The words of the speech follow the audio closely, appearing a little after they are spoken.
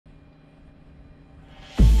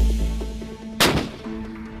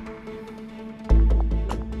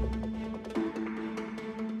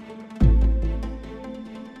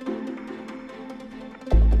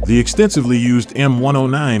The extensively used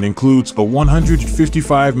M109 includes a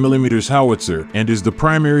 155mm howitzer and is the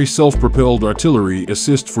primary self-propelled artillery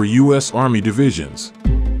assist for U.S. Army divisions.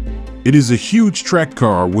 It is a huge tracked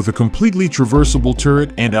car with a completely traversable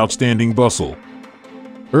turret and outstanding bustle.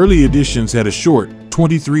 Early editions had a short,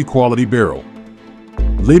 23 quality barrel.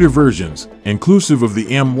 Later versions, inclusive of the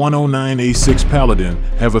M109A6 Paladin,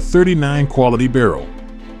 have a 39 quality barrel.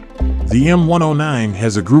 The M109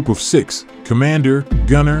 has a group of 6, commander,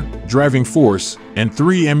 gunner, driving force, and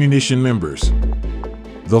 3 ammunition members.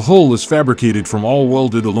 The hull is fabricated from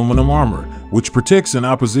all-welded aluminum armor, which protects in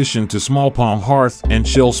opposition to small palm hearth and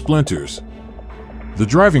shell splinters. The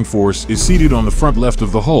driving force is seated on the front left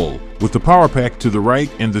of the hull, with the power pack to the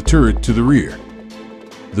right and the turret to the rear.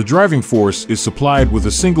 The driving force is supplied with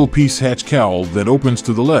a single-piece hatch cowl that opens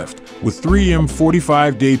to the left, with 3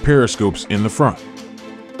 M45-day periscopes in the front.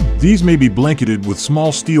 These may be blanketed with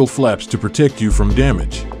small steel flaps to protect you from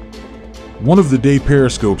damage. One of the day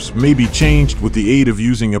periscopes may be changed with the aid of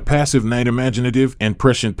using a passive night-imaginative and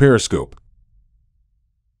prescient periscope.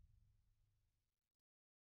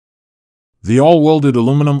 The all-welded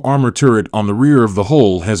aluminum armor turret on the rear of the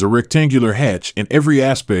hull has a rectangular hatch in every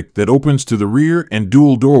aspect that opens to the rear and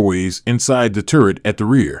dual doorways inside the turret at the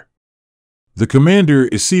rear. The commander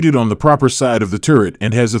is seated on the proper side of the turret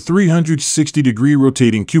and has a 360-degree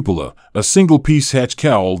rotating cupola, a single-piece hatch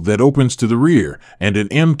cowl that opens to the rear, and an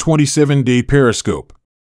M27-day periscope.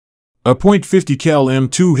 A .50 cal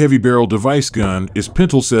M2 heavy barrel device gun is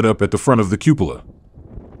pintle set up at the front of the cupola.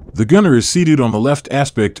 The gunner is seated on the left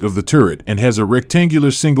aspect of the turret and has a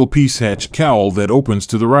rectangular single-piece hatch cowl that opens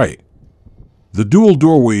to the right. The dual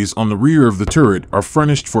doorways on the rear of the turret are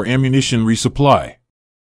furnished for ammunition resupply.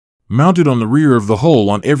 Mounted on the rear of the hull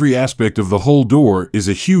on every aspect of the hull door is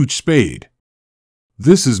a huge spade.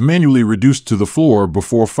 This is manually reduced to the floor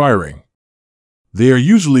before firing. They are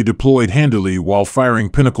usually deployed handily while firing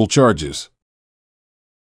pinnacle charges.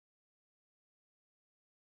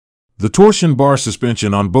 The torsion bar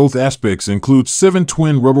suspension on both aspects includes 7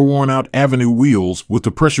 twin rubber worn-out Avenue wheels with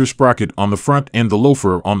the pressure sprocket on the front and the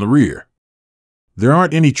loafer on the rear. There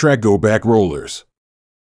aren't any track go-back rollers.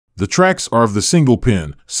 The tracks are of the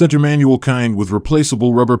single-pin, center manual kind with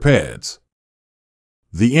replaceable rubber pads.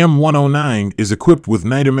 The M109 is equipped with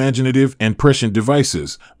night-imaginative and prescient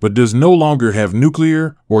devices, but does no longer have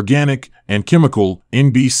nuclear, organic, and chemical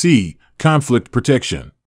 (NBC) conflict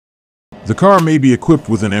protection. The car may be equipped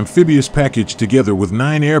with an amphibious package together with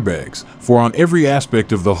 9 airbags, 4 on every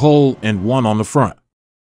aspect of the hull and 1 on the front.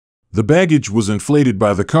 The baggage was inflated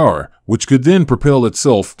by the car, which could then propel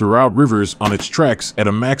itself throughout rivers on its tracks at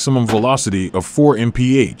a maximum velocity of 4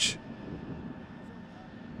 mph.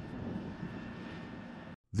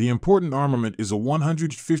 The important armament is a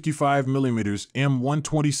 155mm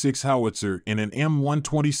M126 howitzer in an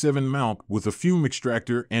M127 mount with a fume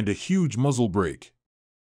extractor and a huge muzzle brake.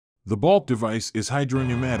 The bulk device is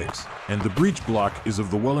hydropneumatics, and the breech block is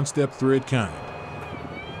of the Wellenstep thread kind.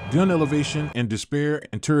 Gun elevation and despair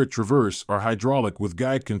and turret traverse are hydraulic with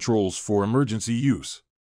guide controls for emergency use.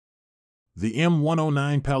 The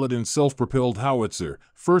M109 Paladin self-propelled howitzer,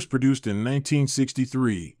 first produced in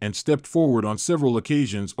 1963 and stepped forward on several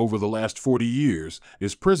occasions over the last 40 years,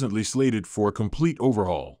 is presently slated for a complete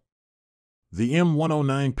overhaul. The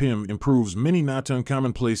M109 PIM improves many not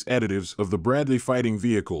uncommonplace additives of the Bradley fighting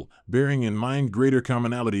vehicle, bearing in mind greater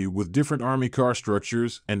commonality with different Army car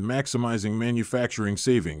structures and maximizing manufacturing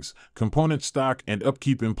savings, component stock and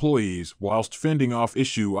upkeep employees whilst fending off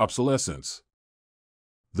issue obsolescence.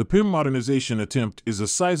 The PIM modernization attempt is a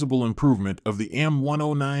sizable improvement of the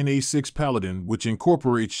M109A6 Paladin, which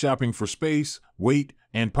incorporates shopping for space, weight,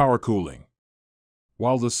 and power cooling.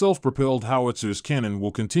 While the self-propelled howitzer's cannon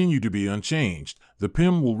will continue to be unchanged, the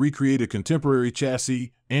PIM will recreate a contemporary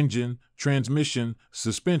chassis, engine, transmission,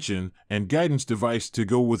 suspension, and guidance device to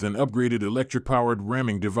go with an upgraded electric-powered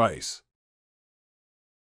ramming device.